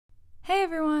Hey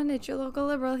everyone, it's your local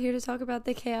liberal here to talk about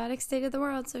the chaotic state of the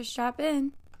world, so strap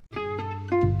in.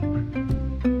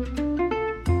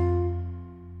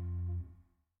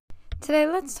 Today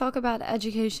let's talk about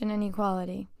education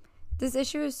inequality. This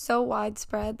issue is so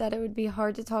widespread that it would be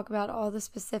hard to talk about all the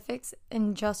specifics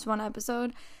in just one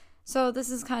episode, so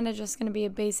this is kind of just going to be a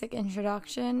basic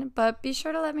introduction, but be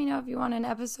sure to let me know if you want an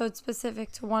episode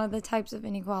specific to one of the types of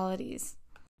inequalities.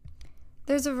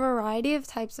 There's a variety of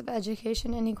types of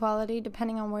education inequality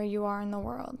depending on where you are in the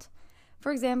world.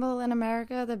 For example, in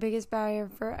America, the biggest barrier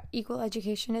for equal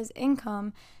education is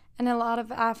income, and in a lot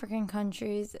of African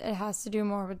countries, it has to do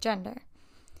more with gender.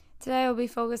 Today, I'll be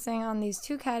focusing on these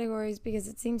two categories because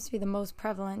it seems to be the most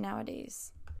prevalent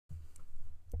nowadays.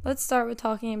 Let's start with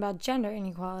talking about gender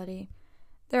inequality.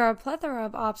 There are a plethora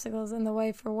of obstacles in the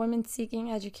way for women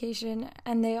seeking education,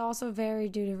 and they also vary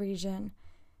due to region.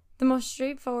 The most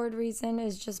straightforward reason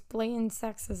is just blatant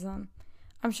sexism.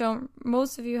 I'm sure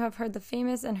most of you have heard the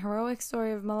famous and heroic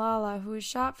story of Malala, who was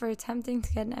shot for attempting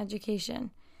to get an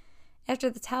education. After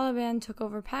the Taliban took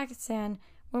over Pakistan,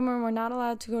 women were not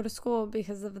allowed to go to school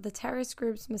because of the terrorist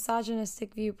group's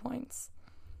misogynistic viewpoints.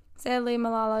 Sadly,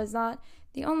 Malala is not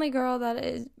the only girl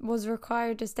that was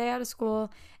required to stay out of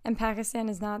school, and Pakistan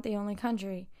is not the only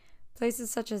country.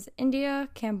 Places such as India,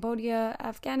 Cambodia,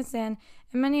 Afghanistan,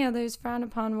 and many others frown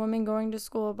upon women going to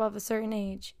school above a certain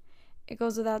age. It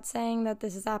goes without saying that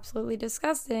this is absolutely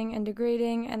disgusting and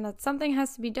degrading, and that something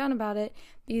has to be done about it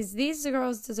because these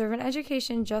girls deserve an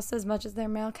education just as much as their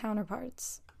male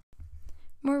counterparts.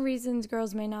 More reasons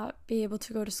girls may not be able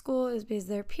to go to school is because of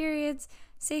their periods,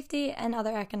 safety, and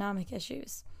other economic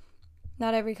issues.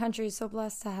 Not every country is so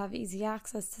blessed to have easy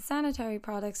access to sanitary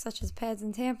products such as pads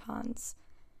and tampons.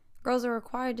 Girls are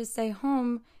required to stay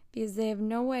home because they have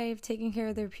no way of taking care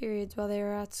of their periods while they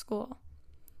are at school.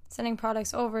 Sending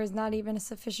products over is not even a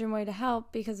sufficient way to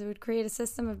help because it would create a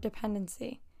system of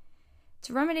dependency.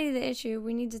 To remedy the issue,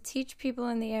 we need to teach people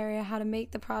in the area how to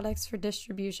make the products for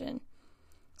distribution.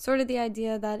 Sort of the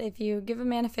idea that if you give a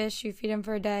man a fish, you feed him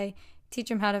for a day, teach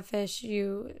him how to fish,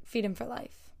 you feed him for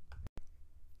life.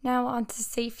 Now on to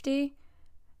safety.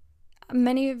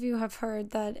 Many of you have heard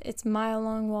that it's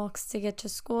mile-long walks to get to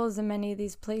schools in many of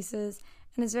these places,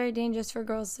 and it's very dangerous for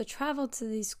girls to travel to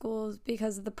these schools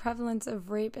because of the prevalence of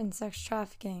rape and sex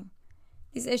trafficking.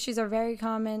 These issues are very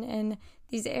common in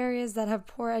these areas that have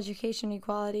poor education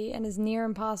equality, and is near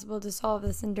impossible to solve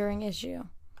this enduring issue.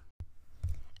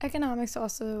 Economics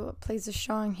also plays a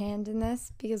strong hand in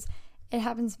this because it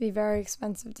happens to be very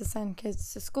expensive to send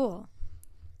kids to school.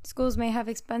 Schools may have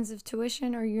expensive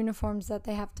tuition or uniforms that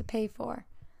they have to pay for.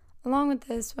 Along with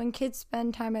this, when kids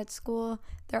spend time at school,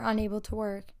 they're unable to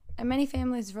work, and many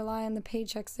families rely on the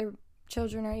paychecks their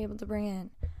children are able to bring in.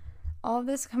 All of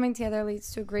this coming together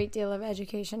leads to a great deal of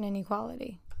education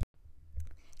inequality.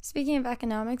 Speaking of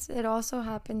economics, it also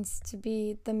happens to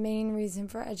be the main reason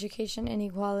for education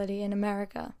inequality in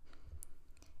America.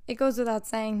 It goes without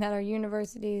saying that our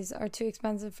universities are too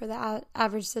expensive for the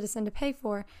average citizen to pay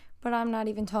for, but I'm not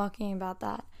even talking about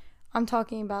that. I'm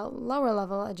talking about lower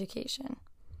level education.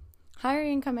 Higher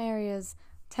income areas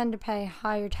tend to pay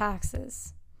higher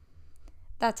taxes.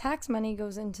 That tax money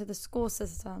goes into the school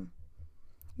system,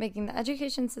 making the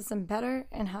education system better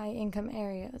in high income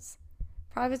areas.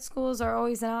 Private schools are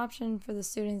always an option for the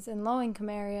students in low income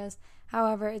areas,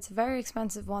 however, it's a very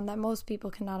expensive one that most people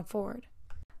cannot afford.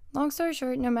 Long story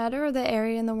short, no matter the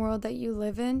area in the world that you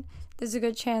live in, there's a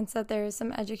good chance that there is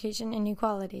some education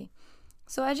inequality.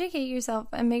 So educate yourself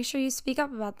and make sure you speak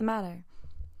up about the matter.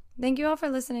 Thank you all for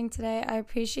listening today. I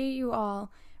appreciate you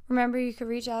all. Remember, you can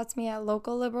reach out to me at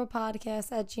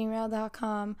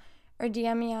localliberalpodcast@gmail.com or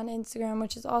DM me on Instagram,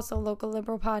 which is also Local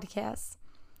Liberal Podcast.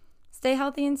 Stay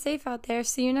healthy and safe out there.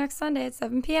 See you next Sunday at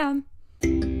 7 p.m.